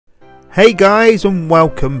Hey guys, and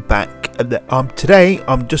welcome back. Today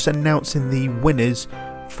I'm just announcing the winners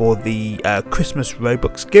for the Christmas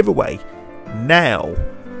Robux giveaway. Now,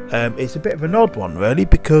 it's a bit of an odd one really,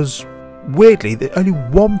 because weirdly only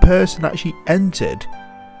one person actually entered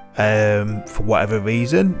for whatever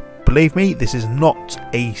reason. Believe me, this is not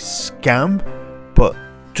a scam, but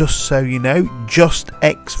just so you know, Just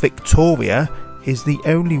X Victoria is the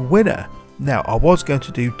only winner. Now, I was going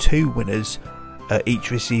to do two winners,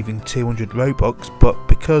 each receiving 200 Robux, but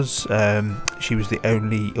because she was the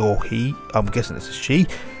only, or he, I'm guessing it's a she,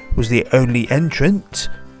 was the only entrant,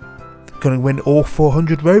 going to win all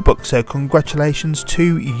 400 Robux, so congratulations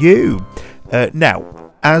to you.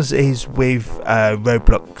 Now, as is with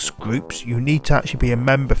Roblox groups, you need to actually be a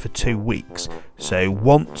member for 2 weeks, so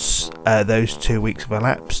once those 2 weeks have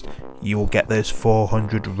elapsed, you will get those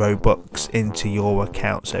 400 Robux into your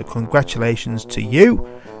account, so congratulations to you.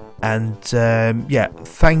 And yeah,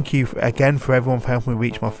 thank you again for everyone for helping me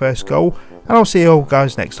reach my first goal, and I'll see you all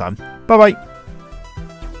guys next time. Bye bye.